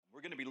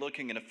We're going to be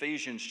looking at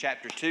Ephesians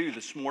chapter 2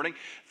 this morning.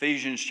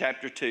 Ephesians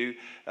chapter 2.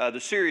 The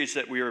series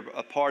that we are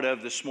a part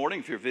of this morning,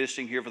 if you're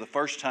visiting here for the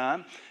first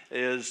time,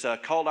 is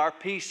called Our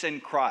Peace in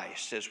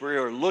Christ, as we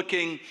are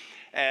looking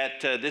at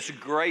this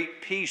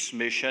great peace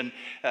mission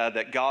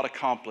that God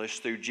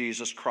accomplished through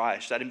Jesus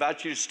Christ. I'd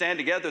invite you to stand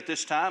together at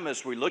this time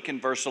as we look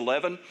in verse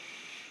 11.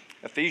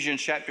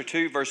 Ephesians chapter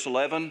 2, verse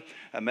 11,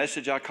 a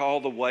message I call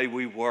The Way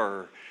We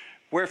Were.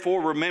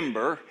 Wherefore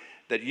remember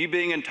that you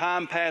being in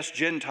time past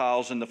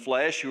Gentiles in the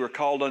flesh, who are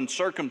called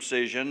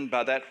uncircumcision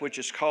by that which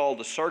is called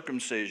the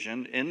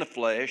circumcision in the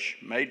flesh,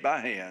 made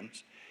by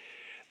hands,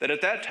 that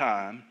at that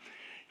time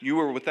you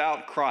were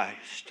without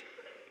Christ,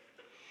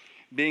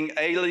 being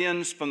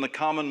aliens from the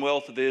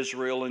commonwealth of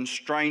Israel and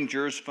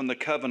strangers from the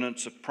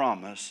covenants of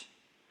promise,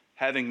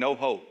 having no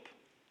hope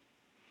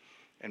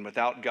and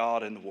without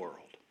God in the world.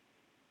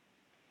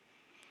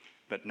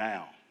 But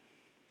now,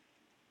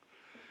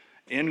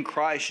 in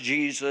Christ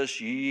Jesus,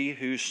 ye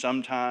who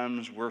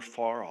sometimes were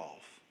far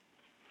off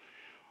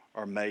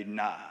are made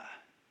nigh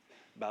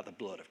by the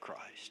blood of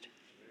Christ.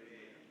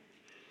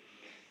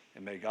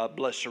 And may God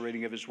bless the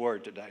reading of His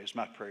Word today is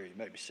my prayer. You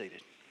may be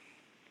seated.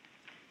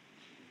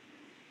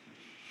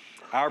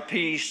 Our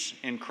peace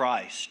in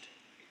Christ.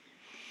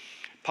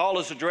 Paul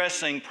is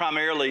addressing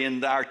primarily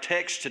in our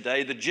text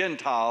today the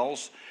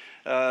Gentiles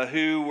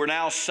who were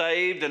now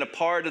saved and a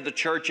part of the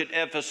church at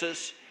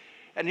Ephesus.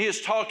 And he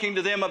is talking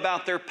to them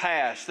about their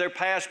past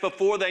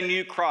before they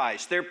knew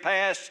Christ, their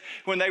past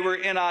when they were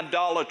in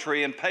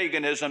idolatry and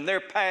paganism, their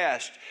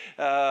past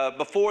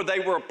before they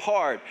were a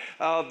part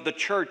of the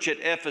church at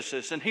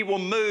Ephesus. And he will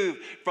move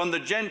from the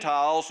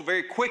Gentiles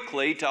very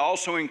quickly to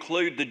also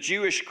include the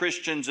Jewish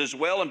Christians as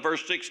well in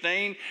verse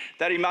 16,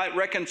 that he might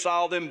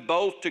reconcile them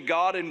both to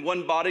God in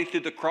one body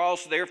through the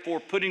cross, therefore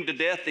putting to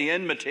death the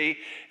enmity.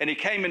 And he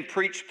came and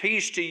preached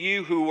peace to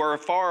you who were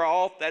far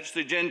off, that's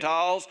the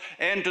Gentiles,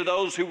 and to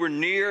those who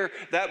were near,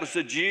 that was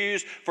the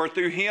Jews. For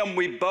through him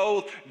we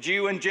both,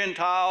 Jew and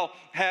Gentile,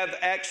 have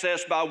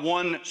access by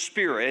one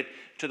Spirit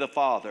to the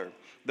Father.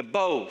 The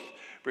both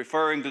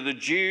referring to the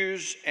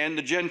Jews and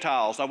the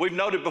Gentiles. Now, we've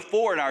noted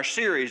before in our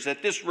series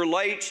that this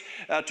relates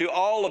to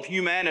all of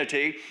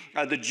humanity.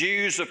 The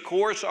Jews, of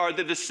course, are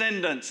the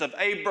descendants of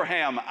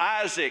Abraham,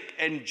 Isaac,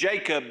 and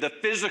Jacob. The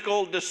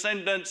physical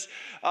descendants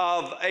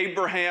of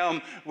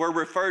Abraham were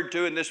referred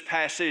to in this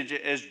passage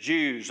as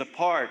Jews, a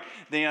part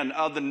then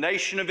of the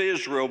nation of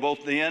Israel,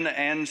 both then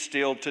and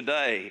still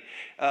today.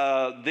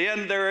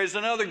 Then there is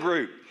another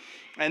group,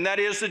 and that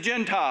is the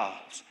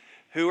Gentiles.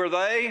 Who are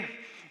they?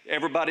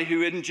 Everybody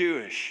who isn't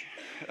Jewish.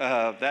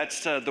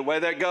 That's the way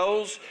that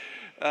goes.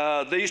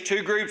 These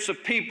two groups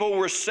of people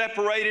were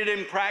separated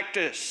in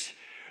practice.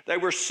 They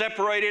were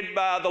separated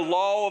by the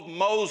law of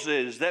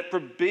Moses that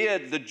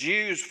forbid the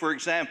Jews, for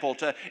example,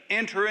 to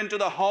enter into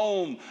the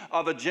home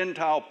of a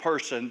Gentile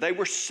person. They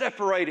were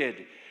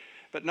separated,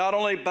 but not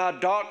only by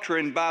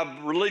doctrine, by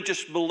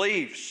religious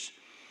beliefs,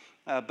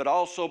 but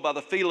also by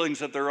the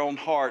feelings of their own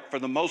heart. For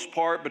the most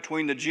part,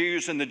 between the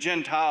Jews and the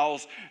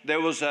Gentiles, there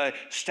was a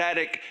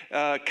static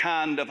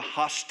kind of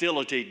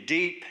hostility,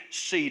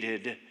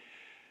 deep-seated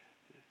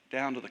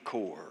down to the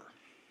core.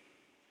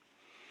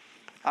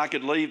 I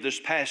could leave this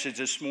passage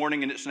this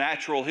morning in its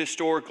natural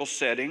historical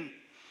setting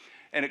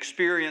and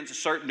experience a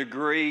certain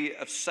degree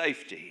of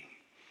safety.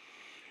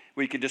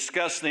 We could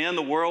discuss then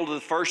the world of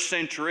the first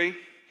century,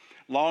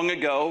 long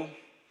ago,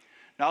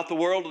 not the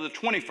world of the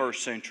 21st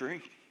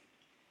century.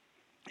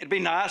 It'd be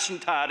nice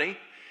and tidy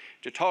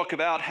to talk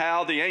about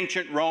how the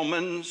ancient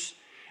Romans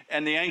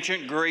and the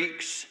ancient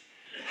Greeks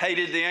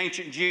hated the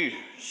ancient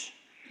Jews,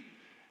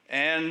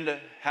 and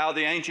how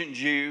the ancient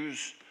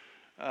Jews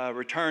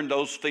returned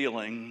those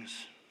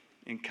feelings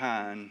in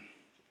kind.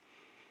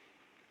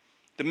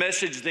 The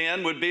message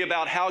then would be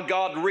about how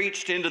God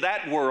reached into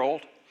that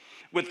world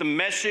with the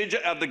message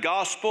of the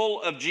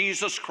gospel of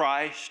Jesus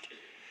Christ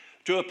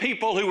to a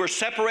people who were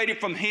separated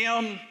from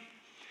Him,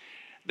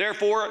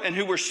 therefore, and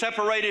who were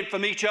separated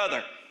from each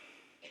other.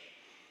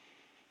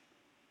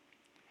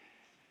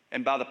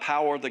 And by the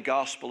power of the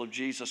gospel of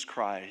Jesus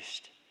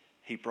Christ,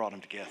 He brought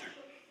them together.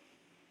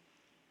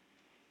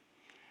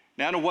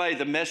 Now, in a way,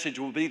 the message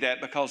will be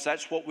that because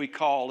that's what we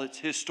call its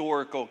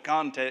historical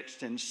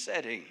context and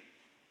setting.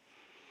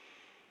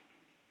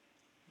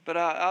 But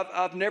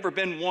I've never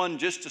been one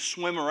just to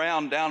swim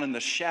around down in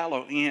the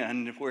shallow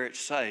end where it's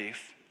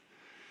safe.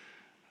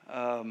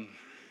 And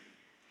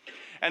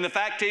the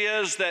fact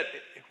is that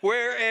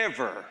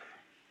wherever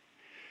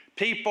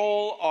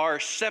people are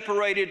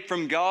separated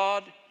from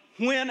God,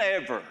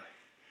 whenever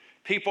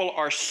people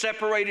are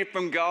separated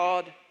from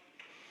God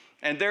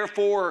and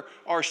therefore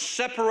are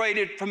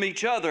separated from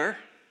each other,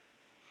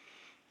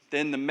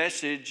 then the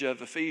message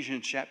of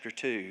Ephesians chapter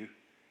 2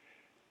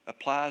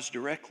 applies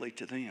directly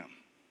to them.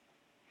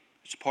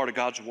 It's part of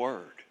God's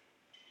Word.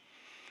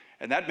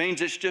 And that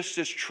means it's just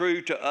as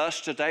true to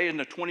us today in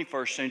the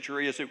 21st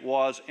century as it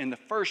was in the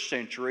first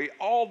century,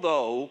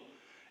 although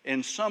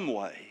in some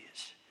ways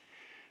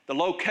the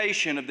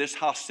location of this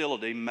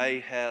hostility may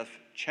have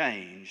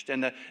changed,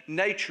 and the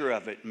nature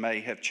of it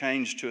may have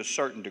changed to a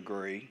certain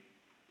degree.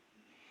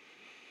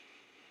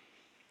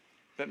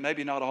 but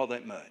maybe not all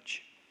that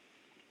much.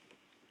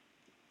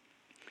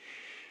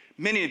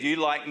 Many of you,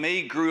 like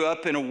me, grew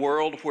up in a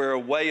world where a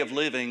way of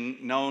living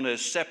known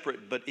as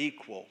separate but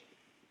equal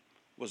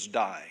was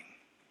dying.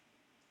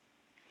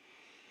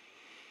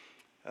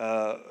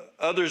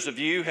 Others of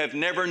you have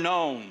never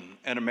known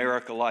an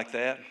America like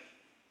that,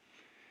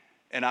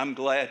 and I'm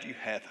glad you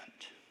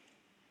haven't.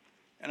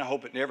 And I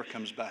hope it never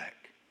comes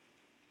back.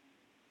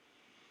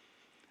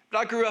 But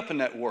I grew up in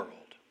that world.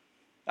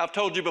 I've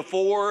told you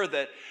before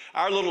that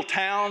our little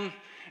town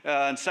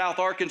in South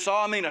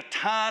Arkansas, a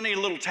tiny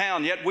little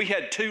town, yet we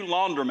had 2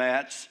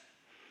 laundromats.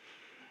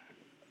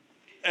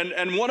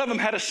 And one of them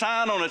had a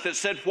sign on it that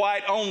said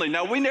white only.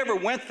 Now, we never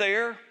went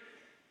there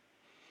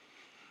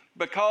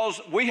because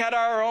we had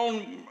our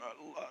own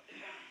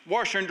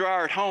washer and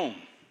dryer at home.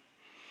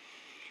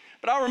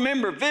 But I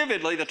remember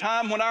vividly the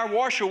time when our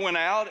washer went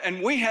out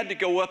and we had to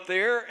go up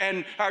there,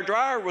 and our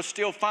dryer was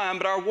still fine,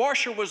 but our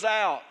washer was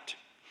out.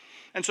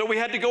 And so we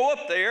had to go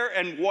up there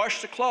and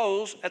wash the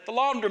clothes at the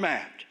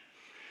laundromat.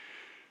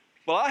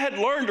 Well, I had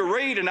learned to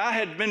read, and I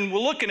had been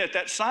looking at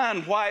that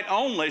sign, white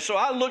only, so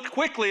I looked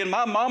quickly in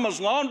my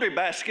mama's laundry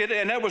basket,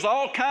 and there was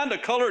all kind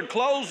of colored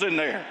clothes in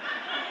there.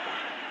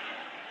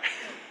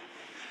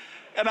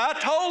 And I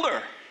told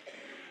her,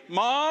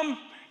 Mom,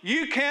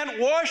 you can't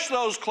wash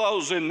those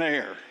clothes in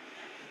there.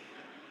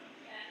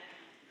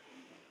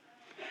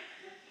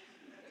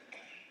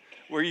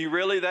 Were you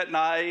really that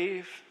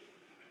naive?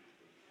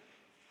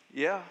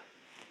 Yeah.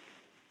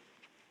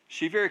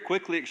 She very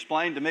quickly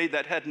explained to me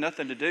that had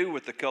nothing to do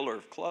with the color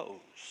of clothes.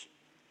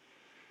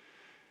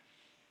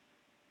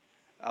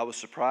 I was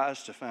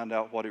surprised to find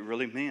out what it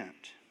really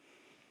meant.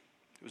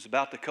 It was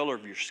about the color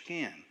of your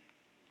skin.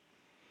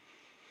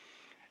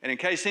 And in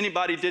case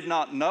anybody did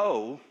not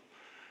know,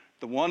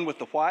 the one with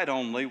the white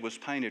only was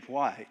painted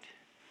white,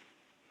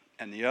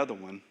 and the other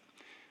one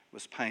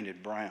was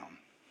painted brown.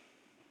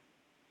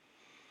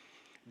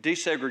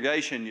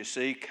 Desegregation, you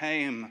see,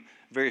 came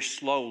very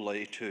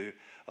slowly to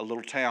a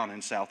little town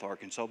in South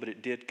Arkansas, but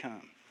it did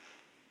come.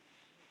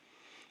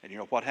 And you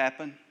know what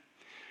happened?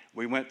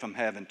 We went from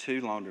having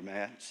 2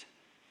 laundromats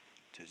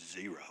to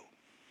 0.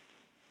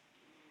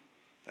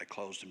 They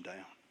closed them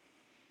down.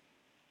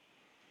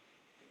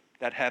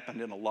 That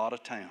happened in a lot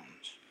of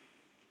towns.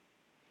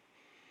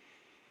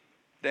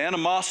 The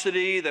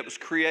animosity that was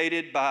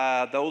created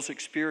by those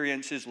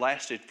experiences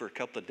lasted for a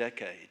couple of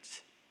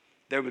decades.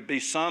 There would be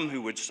some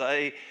who would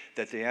say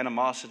that the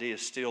animosity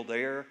is still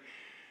there,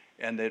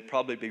 and they'd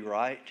probably be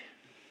right.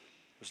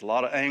 There's a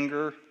lot of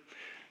anger.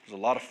 There's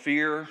a lot of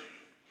fear.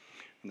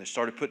 When they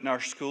started putting our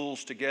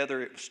schools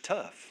together, it was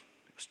tough.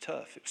 It was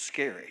tough. It was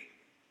scary.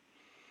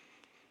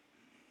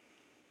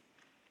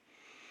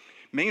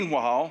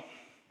 Meanwhile,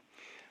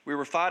 we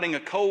were fighting a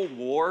cold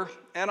war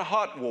and a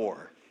hot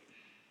war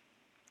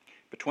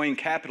between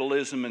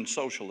capitalism and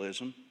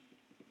socialism.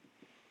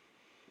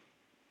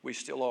 We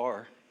still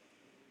are.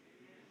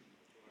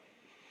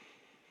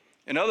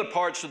 In other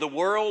parts of the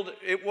world,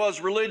 it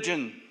was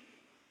religion.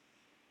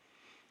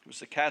 It was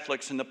the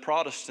Catholics and the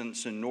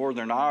Protestants in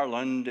Northern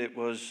Ireland. It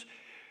was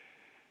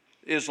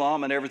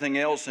Islam and everything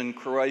else in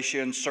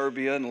Croatia and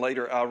Serbia and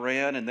later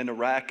Iran and then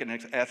Iraq and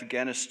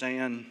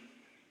Afghanistan.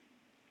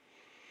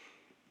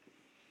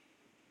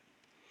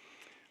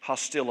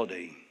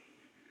 Hostility,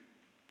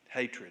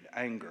 hatred,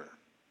 anger,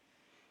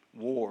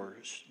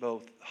 wars,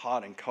 both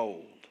hot and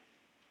cold.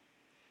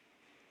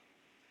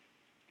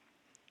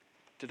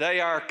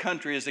 Today, our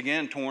country is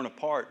again torn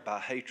apart by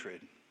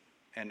hatred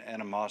and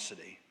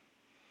animosity.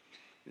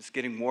 It's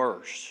getting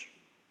worse.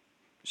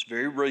 It's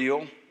very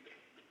real.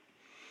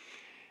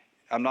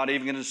 I'm not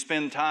even going to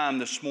spend time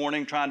this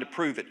morning trying to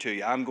prove it to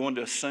you. I'm going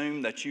to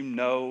assume that you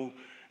know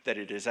that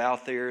it is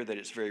out there, that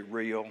it's very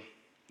real.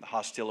 The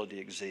hostility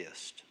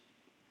exists.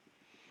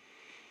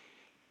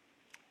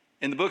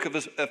 In the book of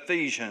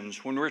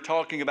Ephesians, when we're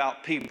talking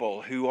about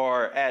people who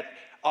are at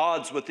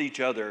odds with each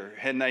other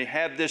and they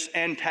have this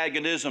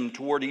antagonism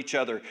toward each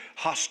other,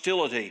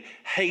 hostility,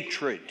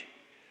 hatred,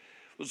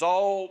 was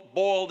all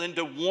boiled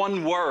into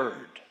one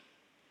word,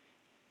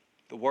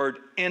 the word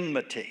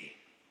enmity.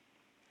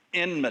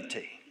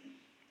 Enmity.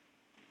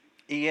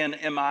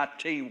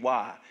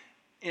 E-N-M-I-T-Y.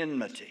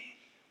 Enmity.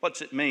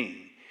 What's it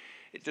mean?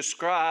 It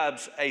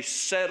describes a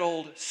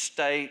settled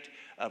state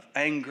of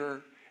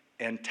anger,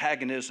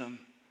 antagonism,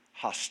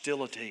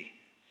 hostility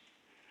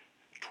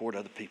toward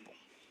other people.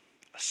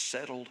 A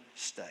settled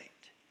state.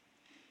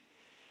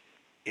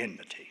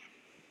 Enmity.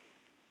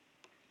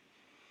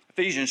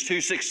 Ephesians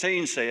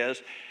 2:16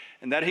 says,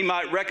 and that he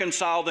might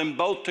reconcile them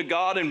both to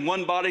God in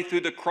one body through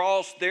the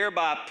cross,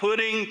 thereby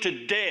putting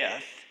to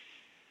death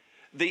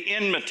the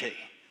enmity.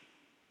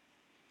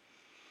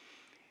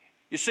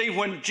 You see,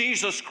 when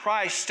Jesus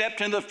Christ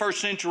stepped into the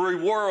first century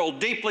world,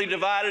 deeply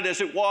divided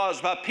as it was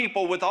by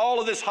people with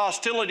all of this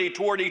hostility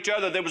toward each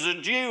other, there was a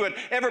Jew and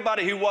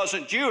everybody who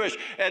wasn't Jewish,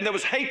 and there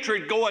was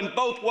hatred going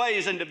both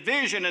ways and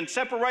division and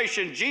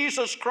separation.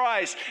 Jesus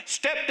Christ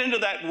stepped into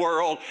that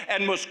world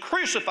and was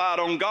crucified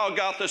on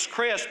Golgotha's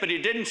crest, but he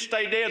didn't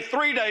stay dead.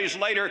 3 days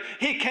later,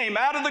 he came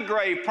out of the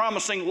grave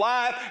promising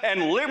life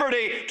and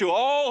liberty to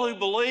all who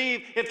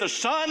believe. If the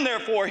Son,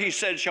 therefore, he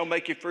said, shall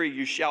make you free,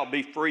 you shall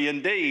be free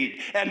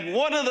indeed.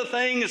 And one of the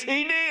things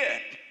he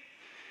did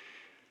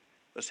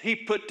was he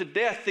put to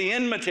death the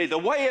enmity. The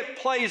way it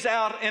plays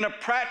out in a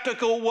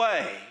practical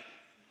way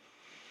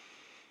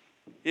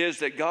is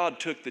that God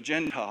took the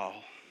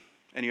Gentile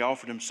and he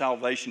offered him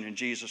salvation in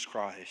Jesus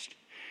Christ.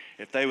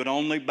 If they would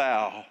only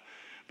bow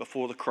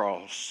before the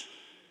cross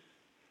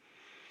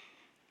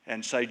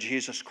and say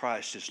Jesus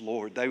Christ is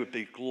Lord, they would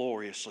be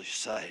gloriously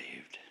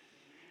saved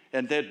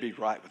and they'd be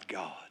right with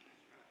God.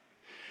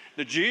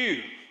 The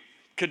Jew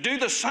could do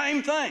the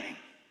same thing.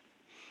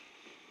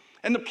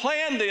 And the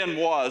plan then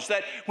was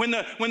that when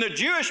the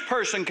Jewish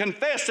person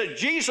confessed that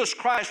Jesus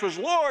Christ was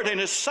Lord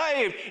and is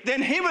saved,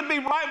 then he would be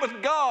right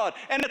with God.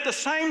 And at the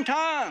same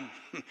time,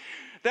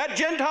 that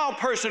Gentile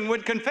person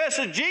would confess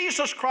that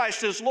Jesus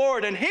Christ is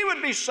Lord and he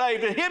would be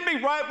saved and he'd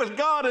be right with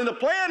God. And the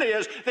plan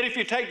is that if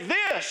you take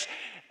this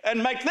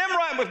and make them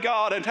right with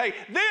God and take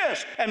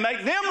this and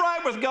make them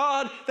right with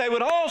God, they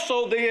would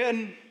also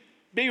then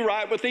be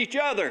right with each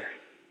other.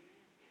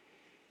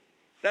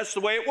 That's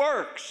the way it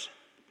works.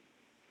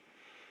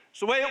 It's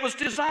the way it was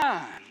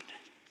designed.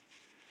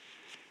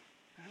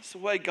 That's the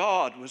way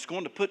God was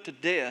going to put to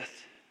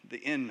death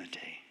the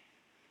enmity.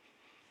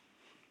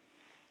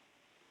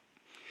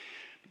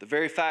 The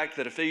very fact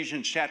that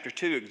Ephesians chapter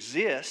 2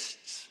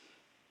 exists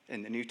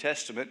in the New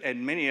Testament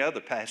and many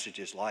other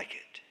passages like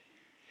it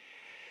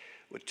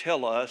would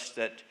tell us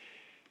that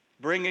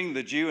bringing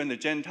the Jew and the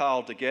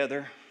Gentile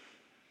together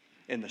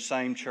in the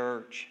same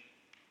church,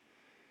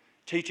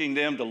 teaching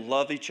them to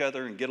love each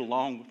other and get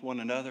along with one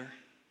another,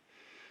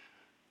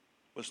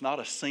 was not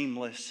a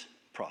seamless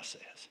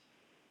process.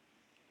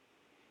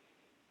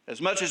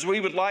 As much as we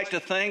would like to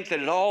think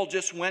that it all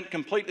just went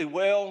completely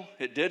well,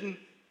 it didn't.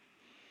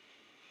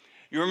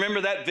 You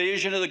remember that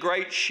vision of the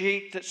great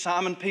sheet that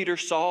Simon Peter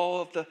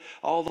saw of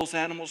all those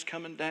animals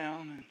coming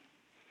down? And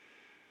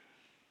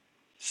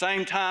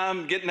same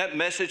time, getting that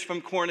message from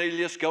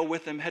Cornelius, go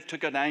with them,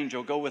 took an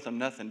angel, go with them,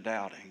 nothing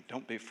doubting.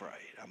 Don't be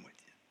afraid, I'm with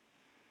you.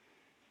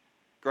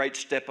 Great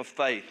step of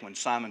faith when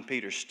Simon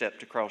Peter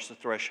stepped across the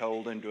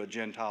threshold into a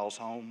Gentile's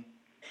home.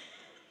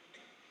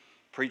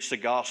 Preached the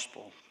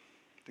gospel.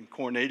 Then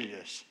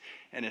Cornelius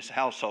and his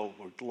household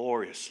were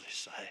gloriously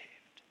saved.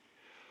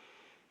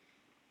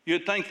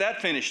 You'd think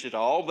that finished it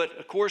all, but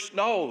of course,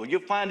 no.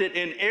 You'll find it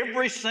in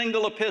every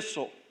single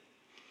epistle.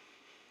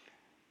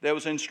 There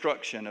was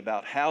instruction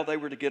about how they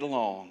were to get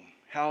along,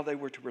 how they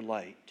were to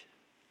relate.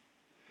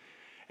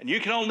 And you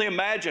can only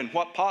imagine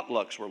what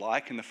potlucks were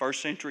like in the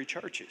first century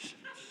churches.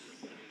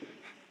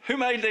 Who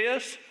made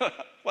this?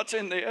 What's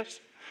in this?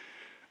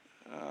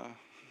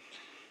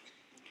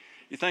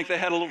 You think they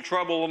had a little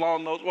trouble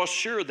along those? Well,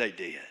 sure they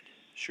did.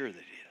 Sure they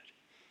did.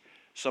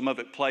 Some of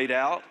it played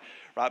out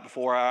right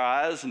before our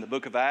eyes in the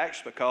book of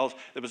Acts, because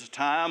there was a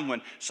time when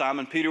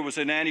Simon Peter was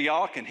in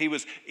Antioch and he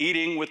was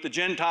eating with the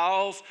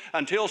Gentiles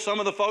until some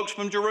of the folks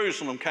from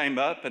Jerusalem came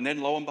up, and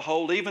then lo and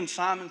behold, even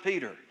Simon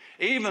Peter,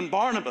 even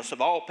Barnabas of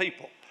all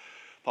people,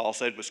 Paul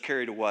said was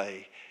carried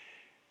away.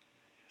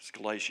 It's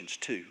Galatians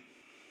 2. It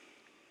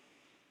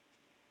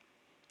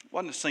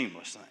wasn't a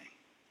seamless thing.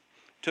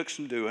 It took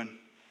some doing.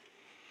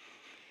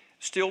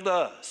 Still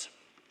does.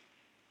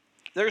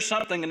 There's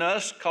something in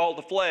us called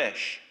the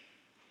flesh.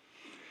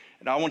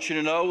 And I want you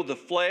to know the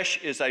flesh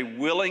is a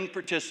willing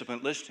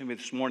participant. Listen to me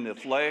this morning.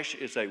 The flesh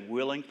is a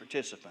willing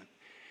participant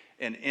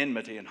in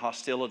enmity and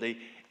hostility.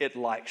 It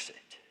likes it.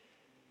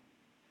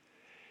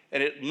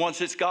 And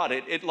once it's got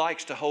it, it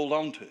likes to hold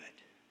on to it.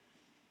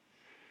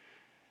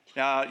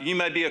 Now, you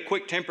may be a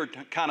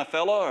quick-tempered kind of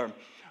fellow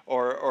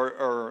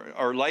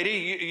or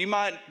lady. You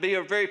might be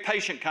a very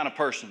patient kind of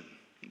person.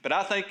 But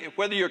I think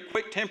whether you're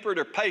quick-tempered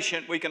or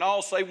patient, we can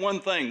all say one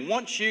thing.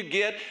 Once you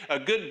get a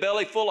good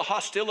belly full of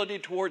hostility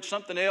towards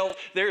something else,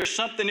 there is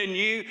something in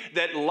you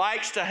that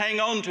likes to hang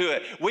on to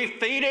it. We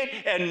feed it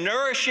and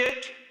nourish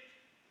it,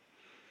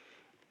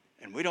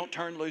 and we don't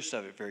turn loose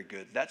of it very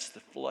good. That's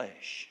the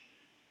flesh.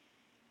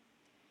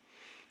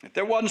 If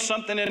there wasn't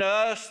something in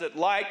us that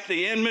liked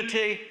the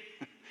enmity,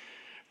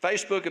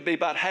 Facebook would be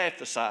about half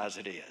the size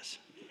it is.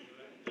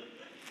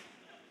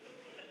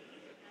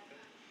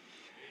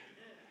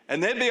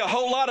 And there'd be a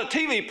whole lot of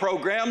TV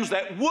programs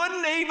that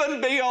wouldn't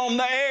even be on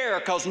the air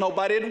because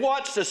nobody would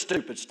watch this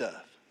stupid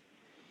stuff.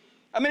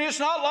 I mean, it's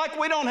not like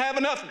we don't have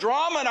enough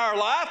drama in our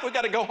life. We've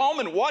got to go home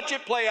and watch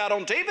it play out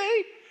on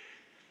TV.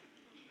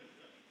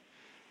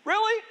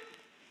 Really?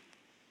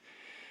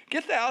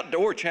 Get the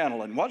outdoor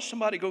channel and watch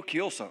somebody go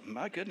kill something.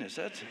 My goodness,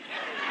 that's...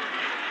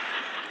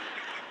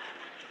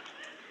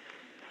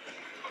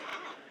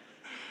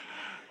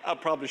 I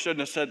probably shouldn't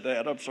have said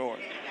that. I'm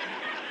sorry.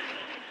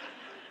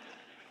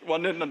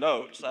 Wasn't in the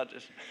notes. I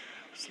just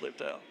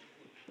slipped out.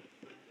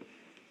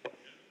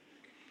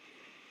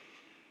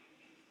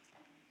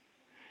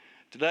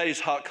 Today's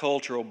hot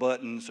cultural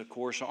buttons, of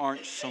course,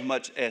 aren't so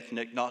much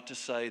ethnic, not to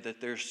say that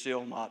there's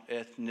still not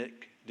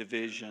ethnic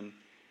division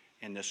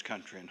in this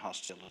country and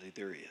hostility.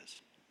 There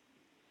is.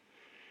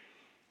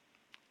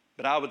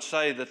 But I would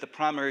say that the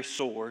primary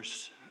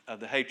source of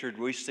the hatred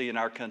we see in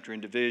our country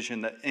and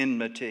division, the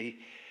enmity,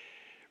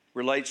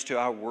 relates to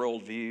our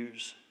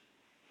worldviews,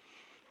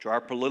 to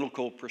our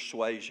political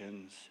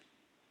persuasions,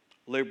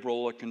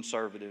 liberal or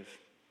conservative,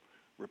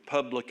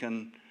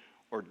 Republican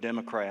or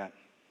Democrat.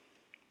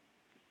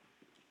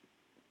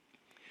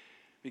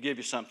 Let me give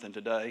you something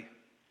today.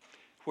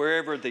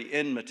 Wherever the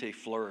enmity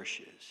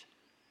flourishes,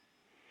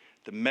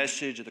 the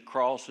message of the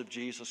cross of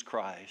Jesus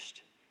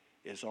Christ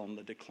is on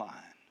the decline.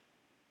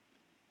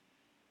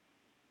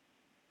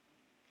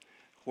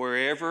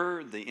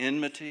 Wherever the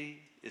enmity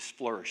is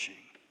flourishing,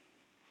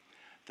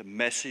 the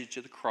message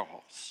of the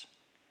cross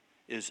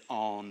is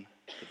on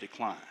the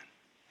decline.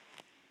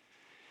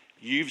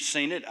 You've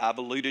seen it. I've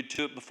alluded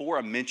to it before.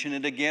 I mention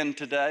it again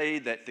today,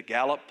 that the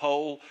Gallup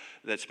poll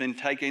that's been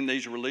taking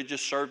these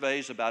religious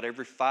surveys about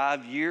every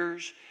 5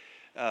 years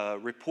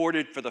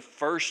reported for the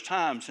first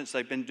time since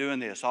they've been doing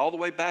this, all the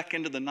way back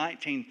into the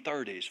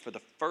 1930s, for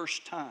the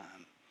first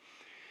time,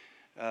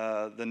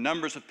 the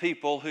numbers of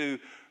people who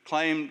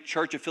claim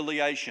church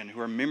affiliation, who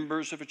are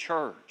members of a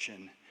church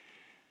and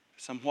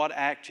somewhat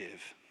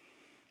active,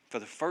 for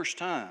the first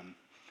time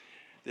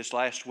this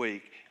last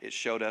week, it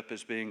showed up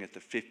as being at the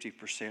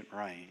 50%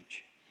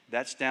 range.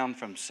 That's down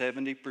from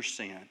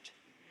 70%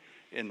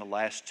 in the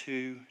last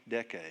 2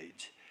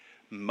 decades.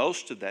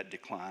 Most of that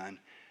decline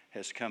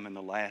has come in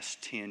the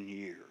last 10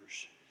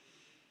 years.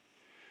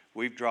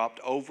 We've dropped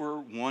over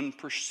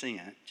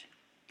 1%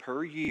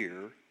 per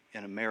year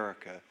in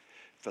America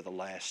for the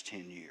last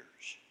 10 years.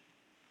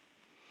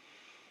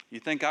 You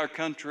think our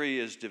country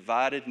is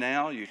divided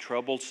now? You're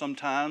troubled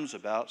sometimes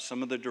about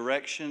some of the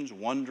directions,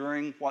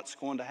 wondering what's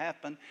going to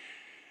happen.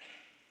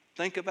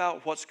 Think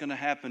about what's going to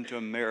happen to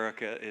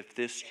America if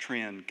this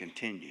trend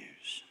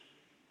continues.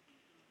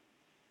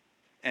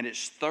 And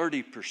it's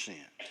 30%.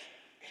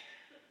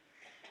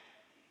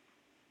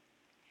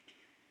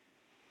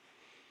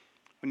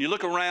 When you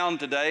look around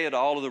today at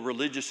all of the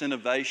religious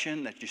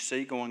innovation that you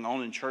see going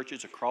on in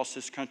churches across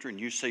this country, and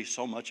you see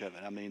so much of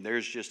it, I mean,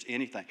 there's just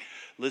anything.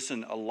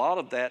 Listen, a lot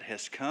of that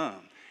has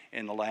come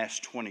in the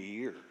last 20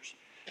 years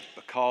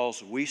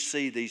because we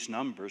see these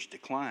numbers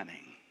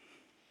declining.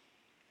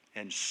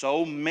 And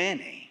so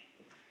many,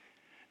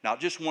 not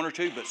just one or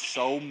two, but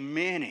so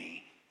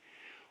many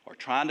are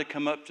trying to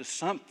come up to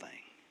something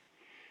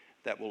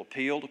that will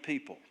appeal to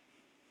people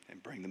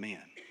and bring them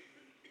in.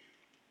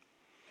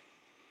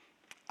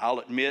 I'll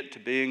admit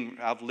to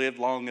I've lived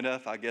long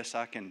enough, I guess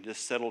I can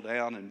just settle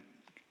down and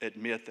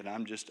admit that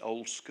I'm just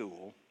old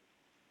school.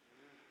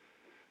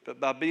 But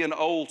by being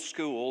old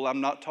school, I'm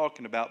not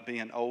talking about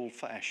being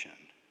old-fashioned.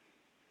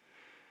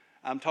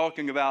 I'm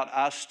talking about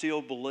I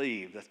still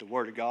believe that the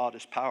Word of God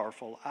is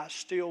powerful. I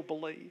still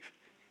believe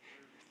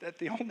that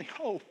the only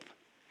hope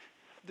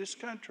of this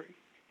country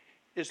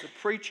is the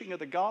preaching of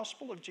the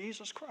gospel of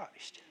Jesus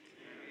Christ.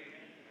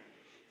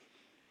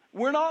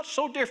 We're not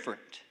so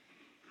different.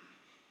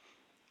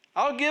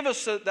 I'll give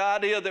us the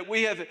idea that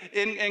we have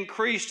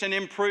increased and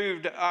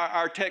improved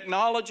our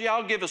technology.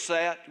 I'll give us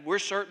that. We're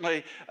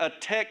certainly a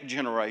tech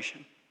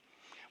generation.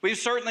 We've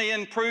certainly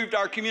improved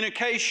our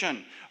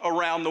communication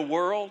around the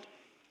world.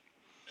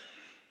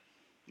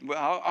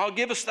 Well, I'll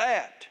give us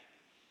that.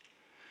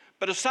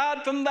 But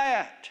aside from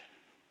that,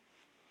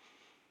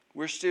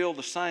 we're still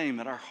the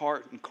same at our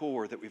heart and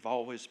core that we've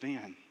always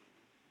been.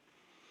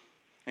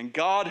 And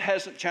God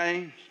hasn't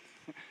changed.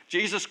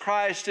 Jesus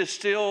Christ is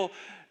still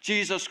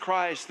Jesus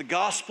Christ. The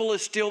gospel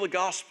is still the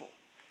gospel.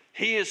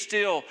 He is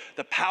still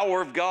the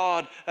power of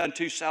God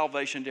unto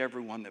salvation to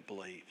everyone that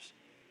believes.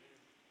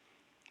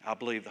 I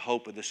believe the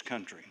hope of this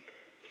country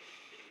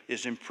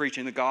is in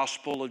preaching the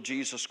gospel of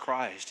Jesus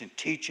Christ and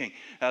teaching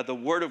the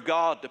Word of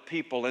God to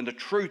people and the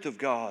truth of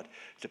God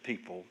to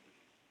people.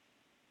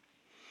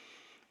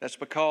 That's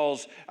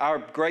because our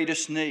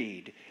greatest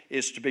need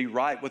is to be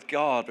right with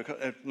God.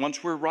 Because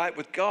once we're right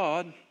with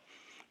God,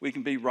 we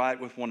can be right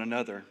with one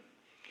another.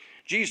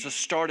 Jesus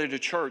started a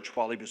church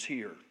while he was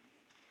here.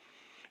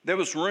 There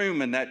was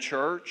room in that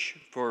church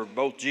for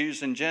both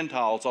Jews and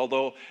Gentiles,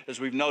 although,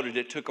 as we've noted,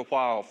 it took a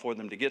while for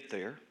them to get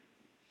there.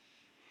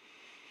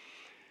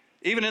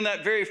 Even in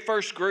that very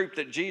first group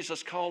that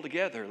Jesus called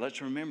together,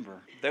 let's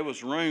remember, there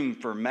was room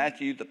for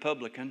Matthew the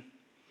publican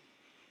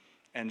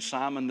and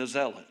Simon the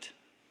zealot.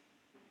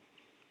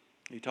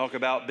 You talk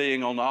about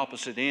being on the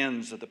opposite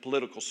ends of the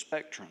political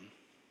spectrum.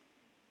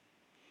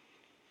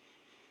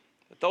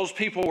 Those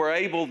people were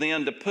able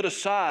then to put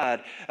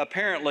aside,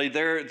 apparently,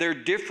 their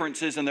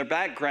differences and their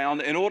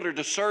background in order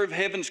to serve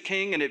heaven's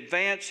King and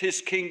advance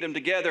his kingdom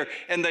together.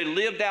 And they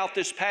lived out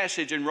this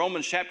passage in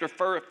Romans chapter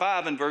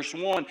 5 and verse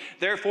 1.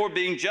 Therefore,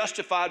 being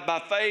justified by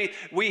faith,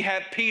 we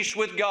have peace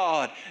with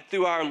God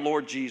through our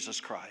Lord Jesus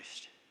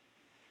Christ.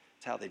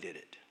 That's how they did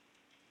it.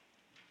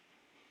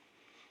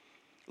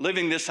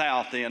 Living this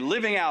out then,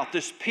 living out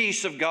this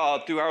peace of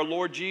God through our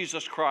Lord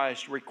Jesus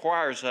Christ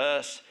requires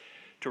us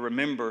to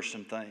remember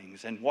some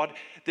things. And what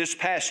this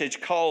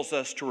passage calls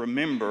us to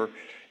remember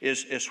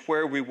is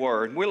where we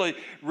were. And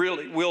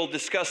we'll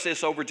discuss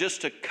this over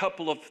just a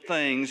couple of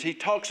things. He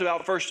talks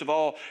about, first of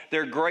all,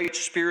 their great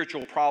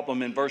spiritual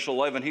problem in verse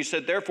 11. He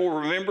said, therefore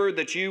remember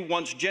that you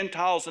once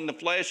Gentiles in the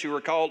flesh, you were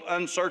called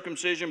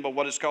uncircumcision, but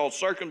what is called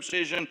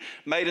circumcision,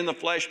 made in the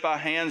flesh by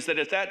hands, that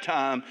at that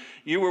time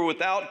you were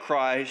without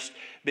Christ,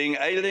 being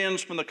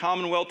aliens from the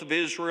commonwealth of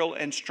Israel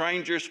and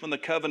strangers from the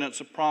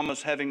covenants of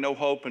promise, having no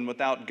hope and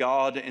without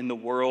God in the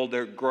world.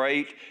 Their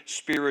great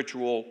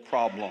spiritual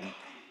problem.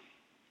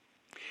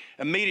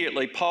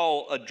 Immediately,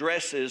 Paul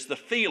addresses the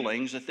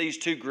feelings that these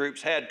two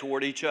groups had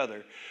toward each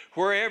other.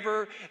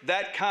 Wherever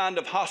that kind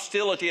of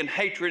hostility and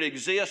hatred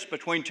exists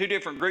between two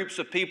different groups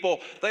of people,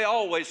 they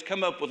always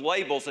come up with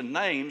labels and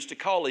names to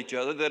call each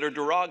other that are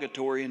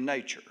derogatory in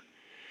nature.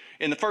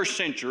 In the first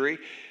century,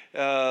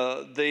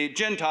 the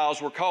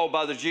Gentiles were called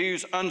by the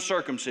Jews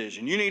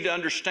uncircumcision. You need to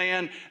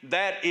understand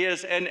that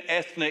is an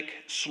ethnic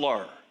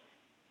slur.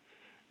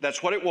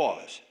 That's what it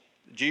was.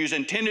 The Jews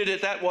intended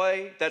it that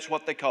way. That's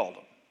what they called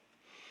them.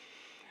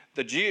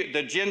 The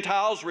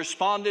Gentiles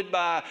responded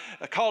by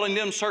calling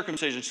them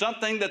circumcision,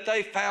 something that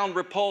they found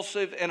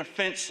repulsive and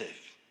offensive.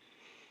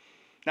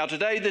 Now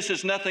today, this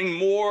is nothing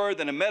more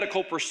than a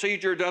medical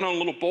procedure done on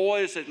little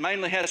boys. It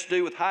mainly has to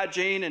do with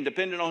hygiene, and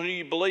depending on who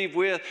you believe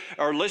with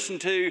or listen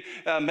to,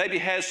 maybe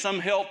has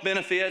some health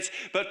benefits.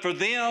 But for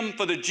them,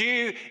 for the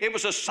Jew, it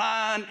was a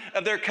sign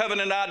of their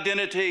covenant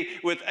identity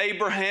with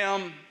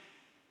Abraham.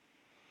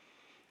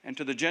 And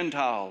to the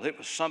Gentile, it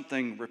was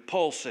something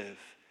repulsive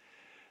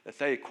that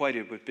they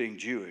equated with being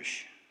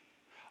Jewish.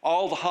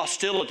 All the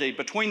hostility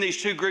between these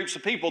two groups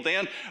of people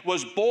then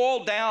was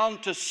boiled down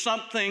to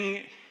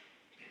something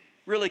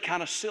really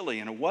kind of silly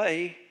in a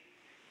way,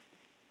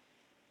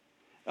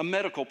 a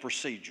medical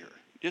procedure.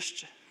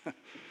 Just,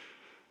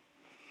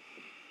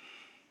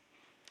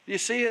 you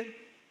see it?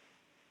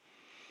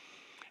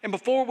 And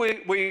before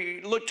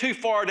we look too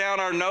far down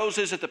our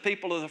noses at the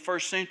people of the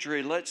first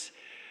century, let's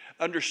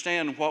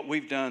understand what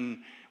we've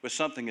done with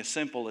something as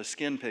simple as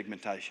skin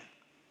pigmentation.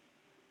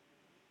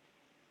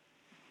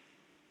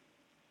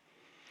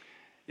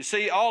 You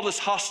see, all this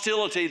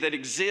hostility that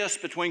exists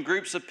between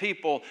groups of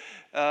people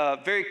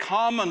very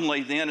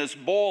commonly then is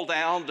boiled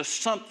down to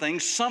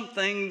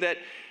something that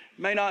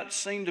may not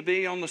seem to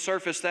be on the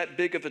surface that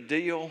big of a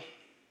deal.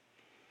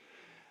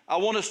 I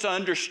want us to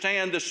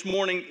understand this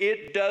morning,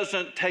 it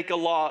doesn't take a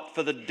lot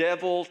for the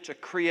devil to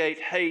create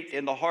hate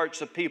in the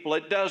hearts of people.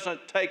 It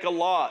doesn't take a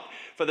lot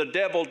for the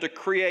devil to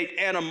create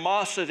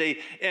animosity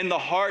in the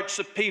hearts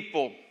of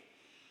people.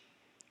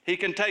 He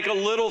can take a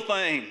little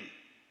thing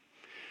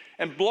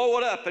and blow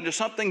it up into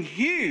something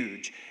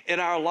huge in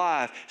our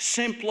life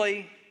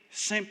simply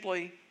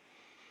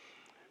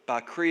by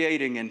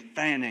creating and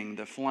fanning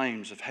the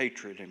flames of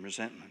hatred and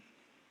resentment.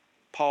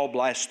 Paul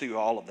blasts through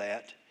all of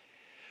that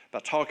by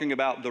talking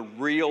about the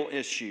real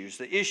issues,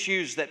 the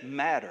issues that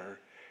matter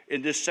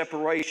in this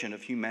separation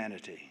of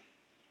humanity.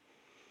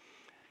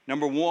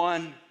 Number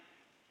one,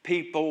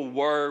 people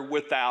were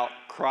without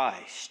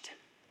Christ.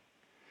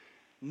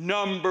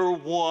 Number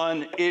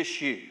one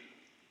issue.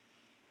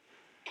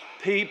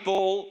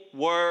 People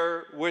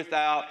were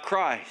without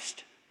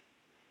Christ.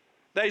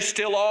 They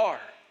still are.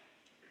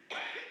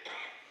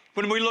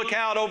 When we look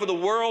out over the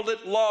world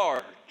at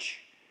large,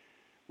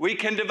 we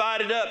can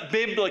divide it up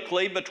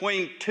biblically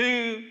between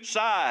two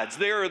sides.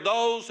 There are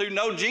those who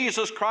know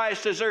Jesus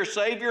Christ as their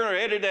Savior and are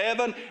headed to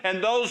heaven,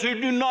 and those who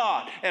do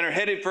not and are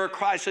headed for a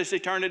Christless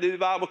eternity the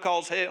Bible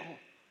calls hell.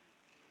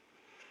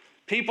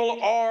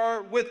 People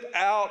are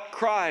without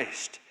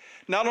Christ.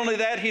 Not only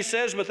that, he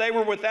says, but they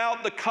were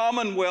without the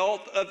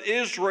commonwealth of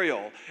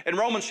Israel. In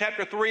Romans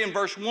chapter 3 and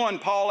verse 1,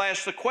 Paul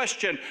asks the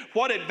question,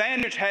 what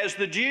advantage has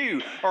the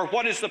Jew, or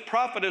what is the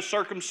profit of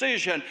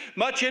circumcision?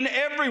 Much in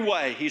every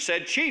way, he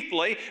said,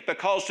 chiefly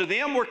because to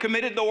them were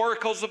committed the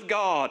oracles of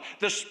God,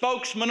 the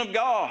spokesman of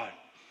God.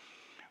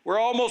 We're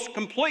almost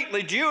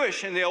completely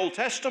Jewish in the Old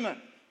Testament.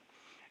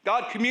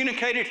 God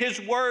communicated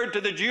His word to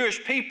the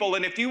Jewish people,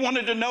 and if you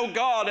wanted to know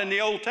God in the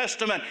Old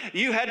Testament,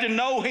 you had to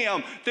know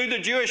Him through the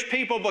Jewish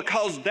people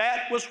because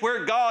that was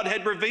where God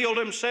had revealed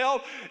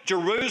Himself.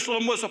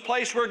 Jerusalem was a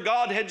place where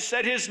God had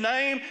set His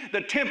name. The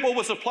temple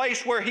was a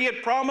place where He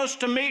had promised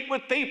to meet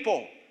with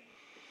people.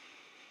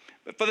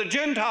 But for the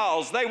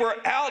Gentiles, they were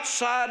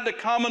outside the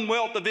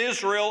commonwealth of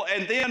Israel,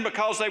 and then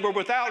because they were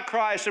without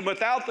Christ and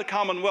without the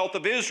commonwealth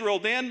of Israel,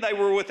 then they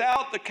were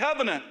without the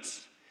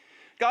covenants.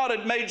 God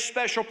had made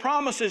special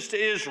promises to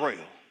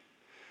Israel.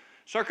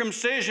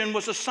 Circumcision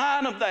was a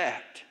sign of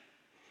that.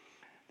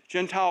 The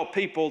Gentile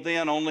people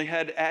then only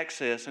had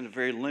access in a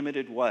very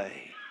limited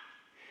way.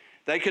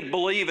 They could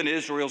believe in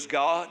Israel's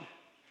God.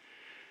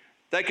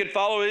 They could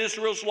follow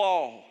Israel's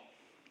law.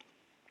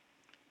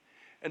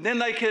 And then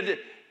they could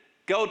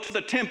go to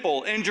the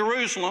temple in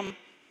Jerusalem,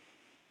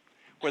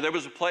 where there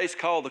was a place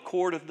called the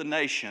Court of the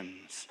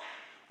Nations,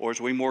 or as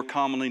we more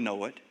commonly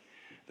know it,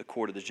 the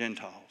Court of the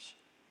Gentiles.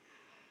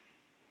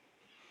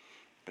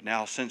 But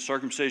now, since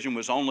circumcision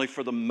was only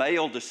for the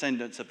male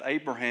descendants of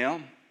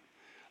Abraham,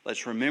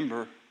 let's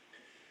remember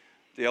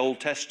the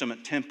Old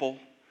Testament temple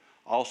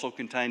also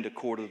contained a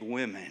court of the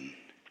women.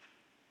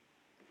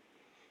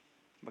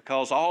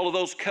 Because all of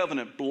those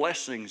covenant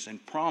blessings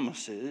and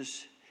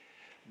promises,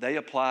 they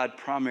applied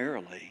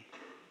primarily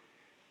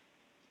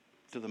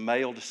to the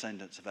male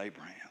descendants of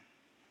Abraham.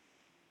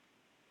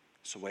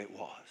 That's the way it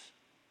was.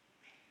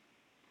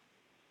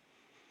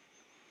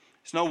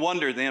 It's no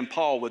wonder then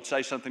Paul would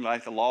say something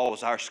like the law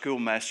was our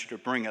schoolmaster to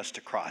bring us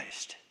to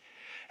Christ.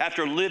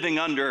 After living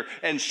under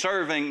and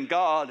serving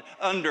God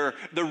under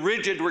the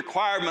rigid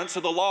requirements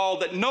of the law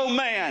that no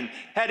man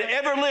had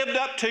ever lived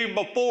up to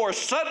before,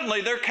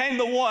 suddenly there came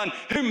the one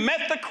who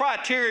met the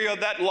criteria of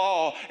that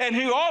law and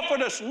who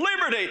offered us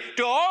liberty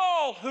to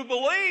all who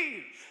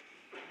believe.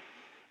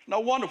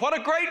 No wonder, what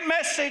a great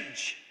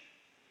message.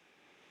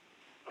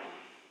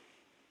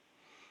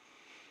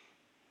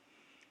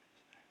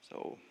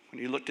 So when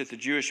he looked at the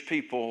Jewish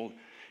people,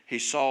 he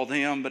saw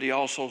them, but he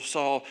also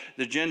saw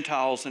the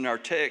Gentiles in our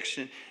text,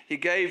 and he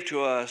gave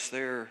to us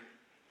their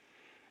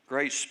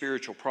great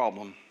spiritual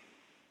problem.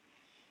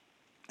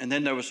 And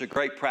then there was a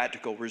great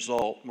practical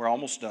result. We're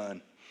almost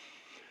done.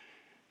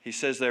 He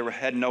says they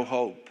had no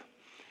hope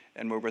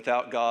and were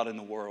without God in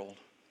the world.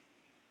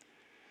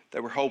 They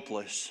were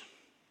hopeless.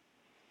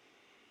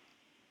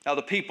 Now,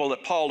 the people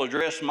that Paul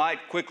addressed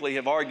might quickly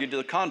have argued to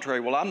the contrary.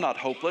 Well, I'm not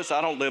hopeless. I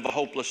don't live a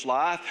hopeless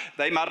life.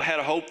 They might have had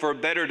a hope for a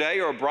better day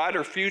or a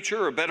brighter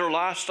future or a better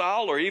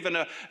lifestyle or even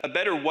a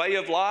better way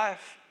of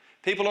life.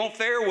 People don't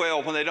fare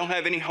well when they don't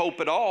have any hope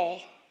at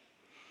all.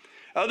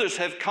 Others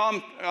have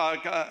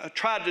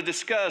tried to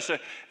discuss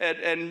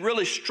and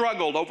really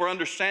struggled over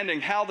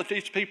understanding how that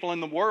these people in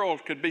the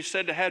world could be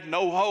said to have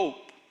no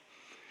hope.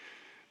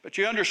 But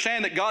you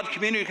understand that God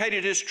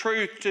communicated His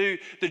truth to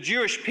the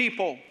Jewish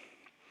people.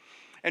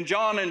 And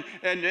John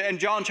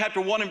chapter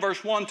 1 and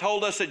verse 1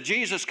 told us that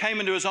Jesus came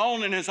into His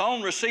own and His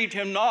own received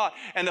Him not.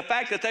 And the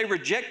fact that they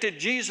rejected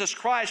Jesus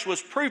Christ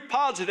was proof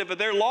positive of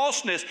their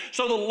lostness.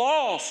 So the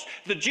lost,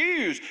 the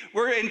Jews,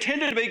 were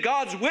intended to be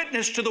God's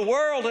witness to the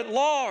world at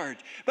large.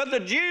 But the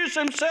Jews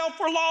themselves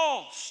were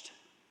lost.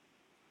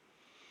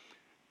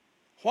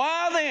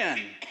 Why then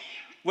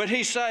would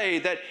he say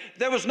that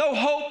there was no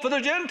hope for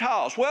the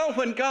Gentiles? Well,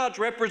 when God's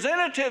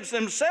representatives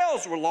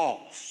themselves were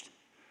lost.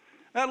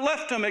 That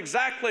left them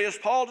exactly as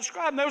Paul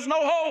described. There was no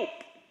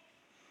hope.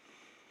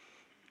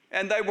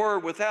 And they were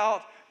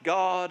without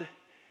God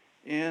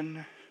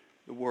in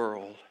the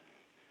world.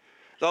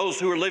 Those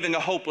who are living a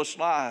hopeless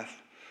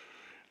life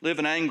live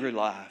an angry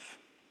life.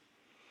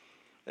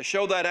 They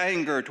show that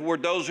anger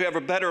toward those who have a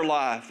better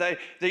life.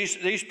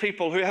 These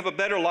people who have a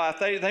better life,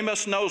 they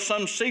must know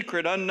some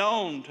secret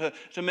unknown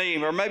to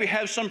me, or maybe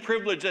have some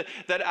privilege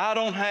that I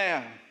don't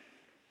have.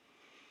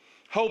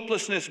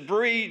 Hopelessness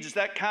breeds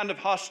that kind of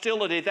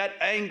hostility. That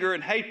anger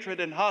and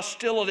hatred and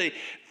hostility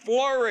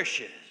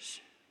flourishes.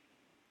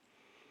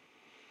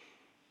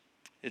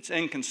 It's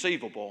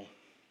inconceivable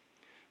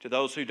to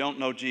those who don't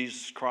know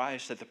Jesus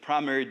Christ that the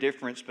primary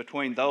difference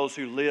between those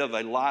who live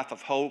a life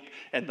of hope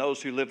and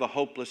those who live a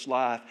hopeless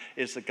life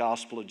is the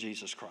gospel of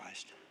Jesus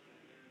Christ.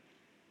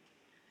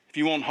 If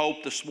you want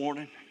hope this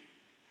morning,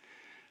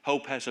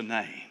 hope has a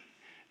name,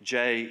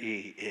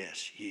 J-E-S-U-S.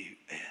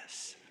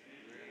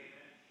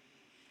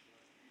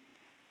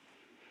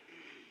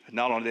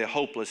 Not only they're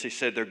hopeless, he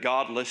said they're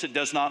godless. It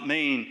does not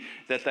mean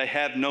that they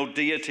have no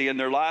deity in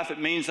their life.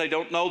 It means they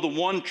don't know the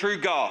one true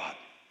God.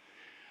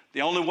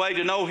 The only way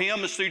to know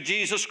Him is through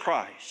Jesus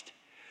Christ.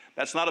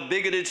 That's not a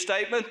bigoted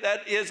statement.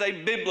 That is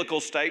a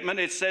biblical statement.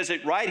 It says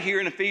it right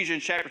here in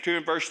Ephesians chapter 2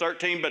 and verse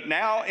 13. But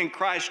now in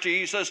Christ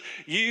Jesus,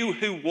 you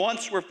who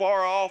once were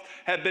far off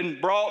have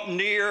been brought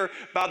near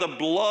by the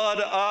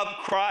blood of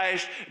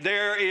Christ.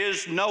 There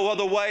is no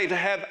other way to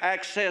have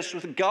access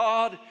with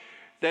God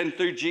than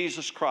through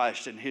Jesus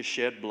Christ and His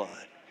shed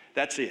blood.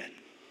 That's it.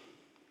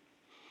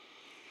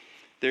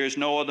 There is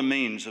no other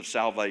means of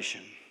salvation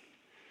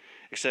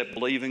except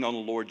believing on the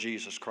Lord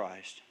Jesus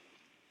Christ.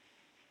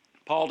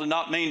 Paul did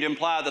not mean to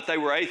imply that they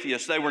were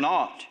atheists. They were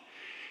not.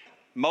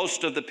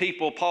 Most of the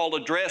people Paul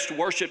addressed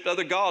worshiped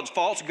other gods,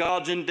 false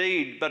gods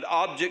indeed, but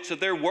objects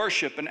of their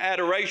worship and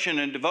adoration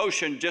and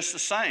devotion just the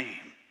same.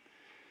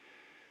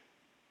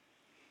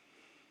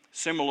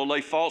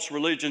 Similarly, false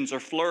religions are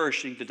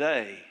flourishing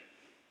today.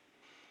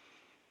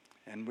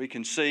 And we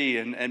can see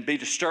and be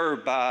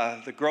disturbed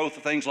by the growth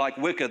of things like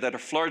Wicca that are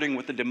flirting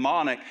with the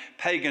demonic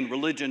pagan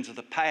religions of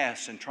the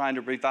past and trying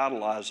to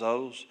revitalize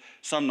those.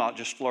 Some not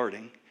just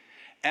flirting.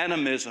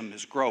 Animism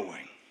is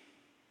growing.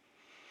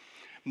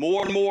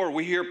 More and more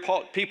we hear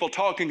people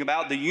talking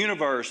about the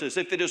universe as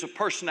if it is a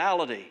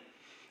personality,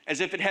 as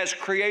if it has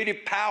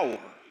creative power.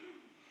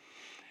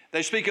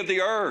 They speak of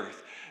the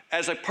earth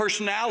as a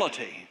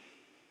personality,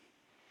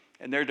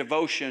 and their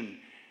devotion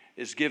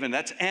is given.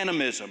 That's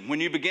animism.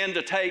 When you begin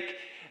to take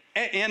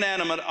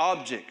inanimate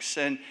objects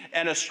and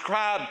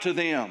ascribe to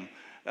them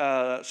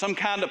some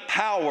kind of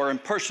power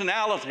and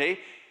personality,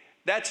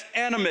 that's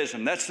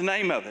animism. That's the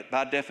name of it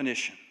by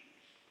definition.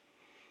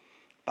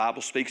 The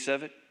Bible speaks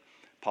of it.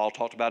 Paul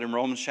talked about in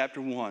Romans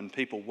chapter 1,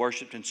 people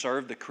worshiped and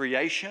served the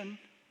creation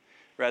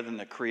rather than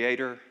the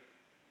creator.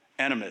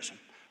 Animism,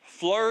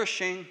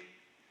 flourishing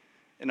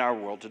in our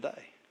world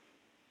today.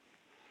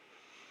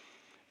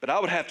 But I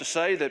would have to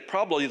say that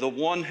probably the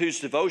one whose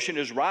devotion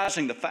is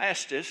rising the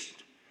fastest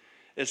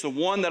is the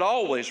one that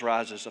always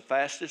rises the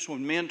fastest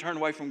when men turn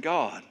away from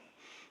God.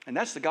 And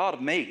that's the God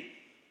of me.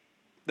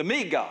 The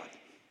me God.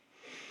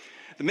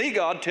 The me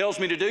God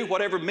tells me to do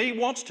whatever me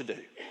wants to do.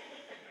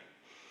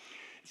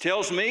 It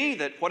tells me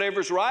that whatever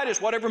is right is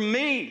whatever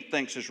me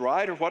thinks is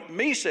right or what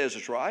me says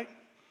is right.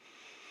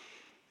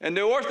 And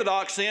the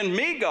orthodox in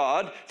me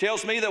God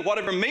tells me that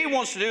whatever me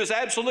wants to do is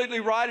absolutely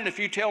right, and if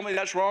you tell me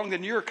that's wrong,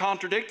 then you're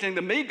contradicting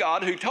the me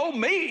God who told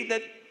me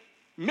that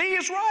me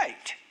is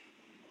right.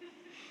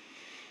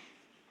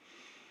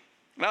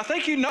 And I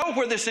think you know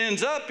where this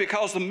ends up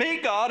because the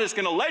me God is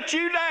going to let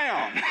you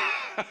down.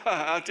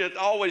 It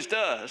always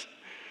does.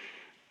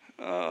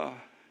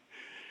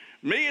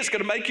 Me is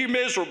going to make you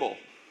miserable.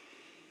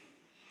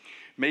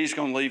 Me is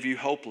going to leave you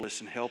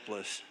hopeless and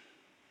helpless.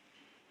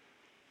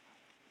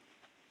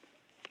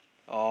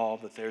 Oh,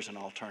 but there's an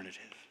alternative.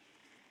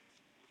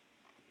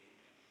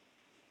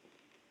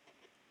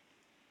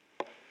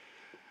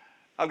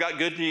 I've got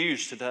good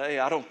news today.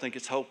 I don't think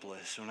it's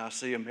hopeless. When I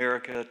see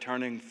America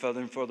turning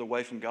further and further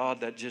away from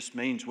God, that just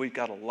means we've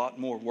got a lot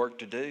more work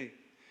to do.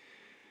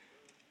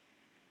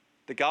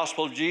 The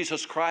gospel of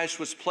Jesus Christ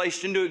was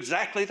placed into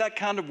exactly that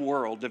kind of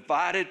world,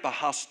 divided by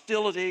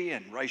hostility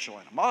and racial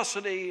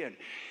animosity, and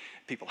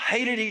people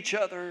hated each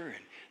other,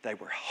 and they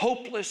were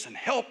hopeless and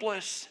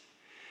helpless.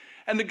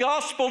 And the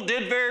gospel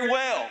did very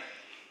well.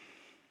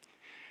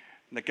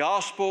 And the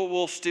gospel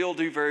will still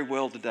do very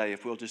well today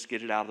if we'll just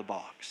get it out of the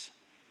box.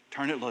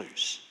 Turn it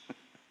loose.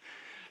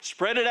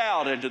 Spread it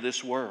out into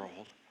this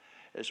world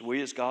as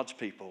we as God's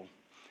people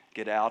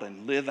get out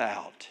and live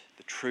out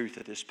the truth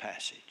of this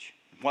passage.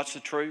 What's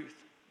the truth?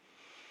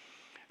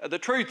 The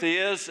truth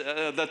is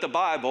that the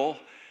Bible,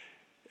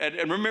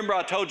 and remember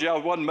I told you I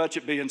wasn't much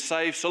at being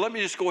safe, so let me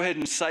just go ahead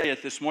and say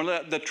it this morning.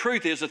 The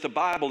truth is that the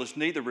Bible is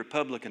neither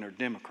Republican or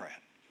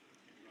Democrat.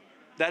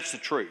 That's the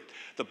truth.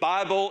 The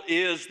Bible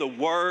is the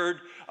Word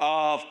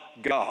of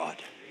God.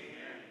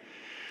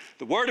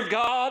 The Word of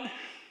God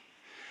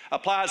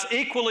applies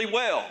equally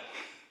well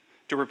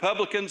to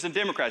Republicans and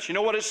Democrats. You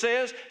know what it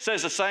says? It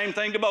says the same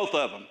thing to both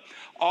of them.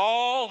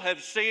 All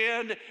have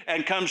sinned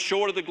and come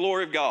short of the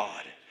glory of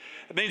God.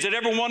 It means that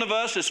every one of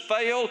us has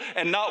failed,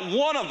 and not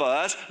one of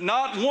us,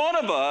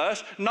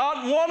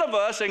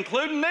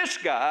 including this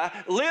guy,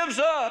 lives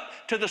up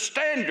to the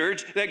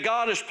standards that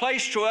God has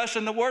placed to us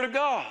in the Word of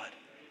God.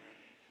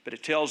 But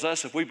it tells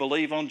us if we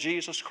believe on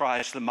Jesus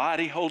Christ, the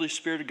mighty Holy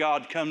Spirit of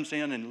God comes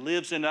in and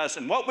lives in us.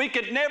 And what we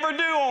could never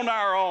do on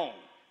our own,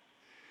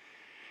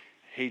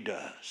 He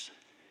does.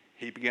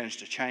 He begins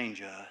to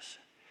change us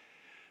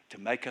to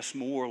make us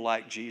more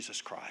like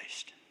Jesus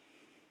Christ,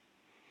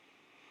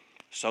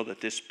 so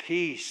that this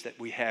peace that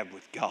we have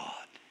with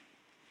God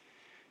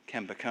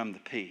can become the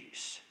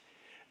peace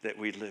that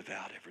we live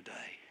out every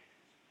day.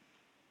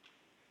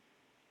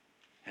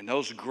 And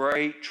those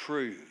great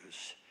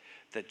truths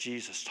that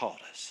Jesus taught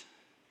us,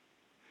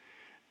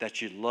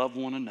 that you love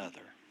one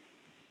another.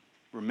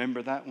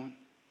 Remember that one?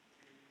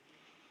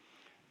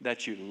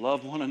 That you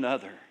love one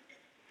another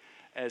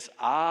as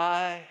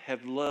I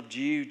have loved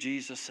you,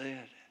 Jesus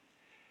said.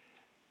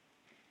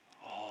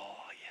 Oh,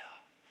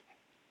 yeah.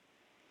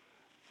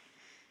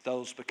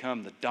 Those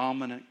become the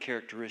dominant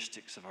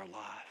characteristics of our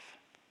life.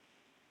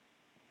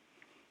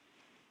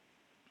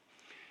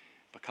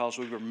 Because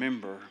we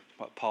remember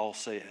what Paul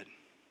said.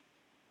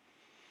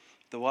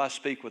 Though I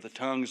speak with the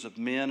tongues of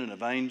men and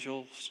of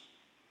angels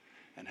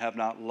and have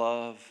not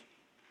love,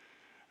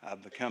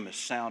 I've become as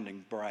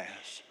sounding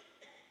brass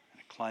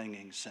and a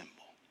clanging cymbal.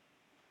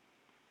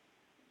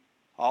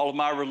 All of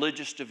my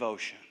religious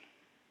devotion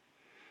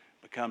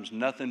becomes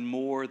nothing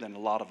more than a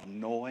lot of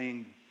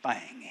annoying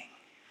banging,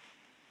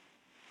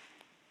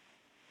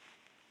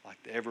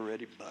 like the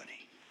ever-ready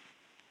bunny.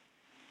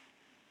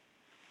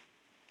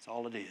 That's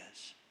all it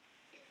is,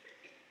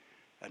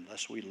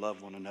 unless we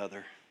love one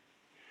another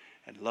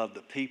and love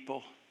the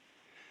people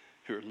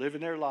who are living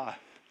their life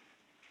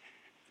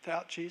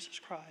without Jesus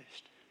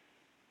Christ.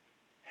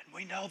 And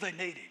we know they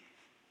need Him.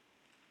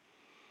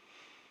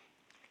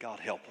 God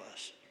help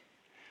us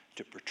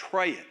to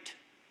portray it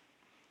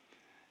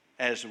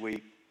as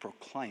we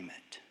proclaim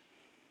it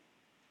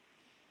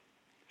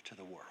to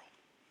the world.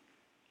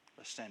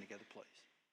 Let's stand together, please.